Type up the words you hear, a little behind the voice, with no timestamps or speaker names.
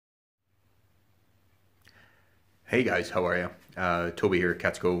Hey guys, how are you? Toby here at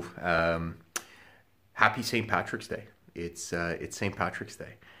Cats Cove. Happy St. Patrick's Day. It's St. Patrick's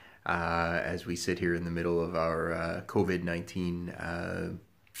Day as we sit here in the middle of our COVID-19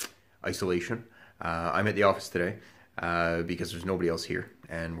 isolation. I'm at the office today because there's nobody else here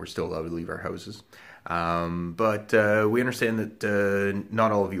and we're still allowed to leave our houses. But we understand that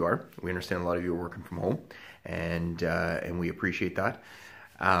not all of you are. We understand a lot of you are working from home, and we appreciate that.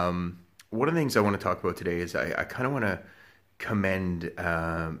 One of the things I want to talk about today is I kind of want to commend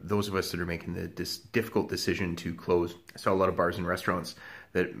those of us that are making this difficult decision to close. I saw a lot of bars and restaurants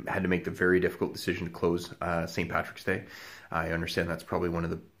that had to make the very difficult decision to close St. Patrick's Day. I understand that's probably one of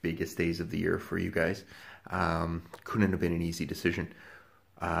the biggest days of the year for you guys. Couldn't have been an easy decision.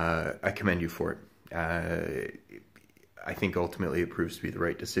 I commend you for it. I think ultimately it proves to be the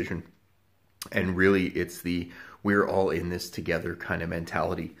right decision. And really it's the we're all in this together kind of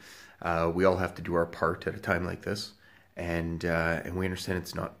mentality. We all have to do our part at a time like this, and we understand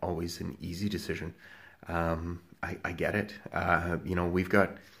it's not always an easy decision. I get it.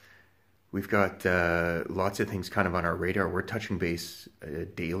 We've got lots of things kind of on our radar. We're touching base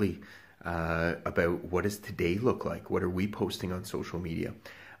daily about what does today look like. What are we posting on social media?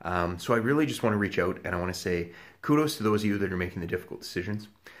 So I really just want to reach out and I want to say kudos to those of you that are making the difficult decisions.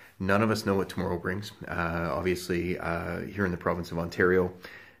 None of us know what tomorrow brings. Obviously, here in the province of Ontario,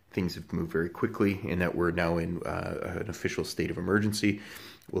 things have moved very quickly in that we're now in an official state of emergency.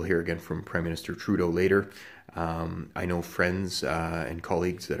 We'll hear again from Prime Minister Trudeau later. I know friends and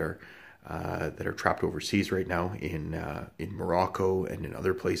colleagues that are trapped overseas right now in Morocco and in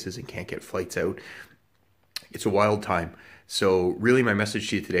other places and can't get flights out. It's a wild time. So really my message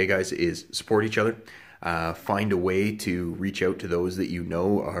to you today, guys, is support each other. Find a way to reach out to those that you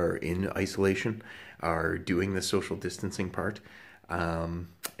know are in isolation, are doing the social distancing part.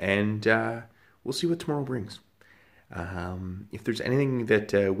 And we'll see what tomorrow brings. If there's anything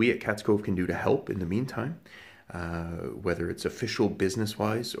that we at Cats Cove can do to help in the meantime, whether it's official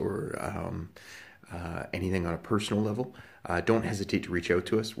business-wise or anything on a personal level, don't hesitate to reach out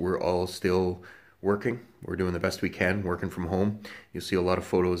to us. We're all still working. We're doing the best we can, working from home. You'll see a lot of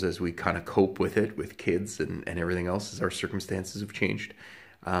photos as we kind of cope with it, with kids and everything else as our circumstances have changed.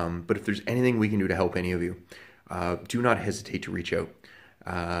 But if there's anything we can do to help any of you, do not hesitate to reach out.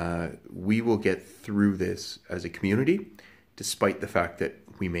 We will get through this as a community, despite the fact that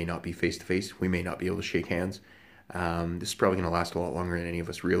we may not be face-to-face. We may not be able to shake hands. This is probably going to last a lot longer than any of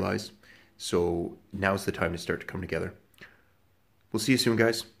us realize. So now's the time to start to come together. We'll see you soon,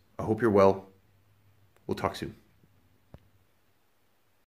 guys. I hope you're well. We'll talk soon.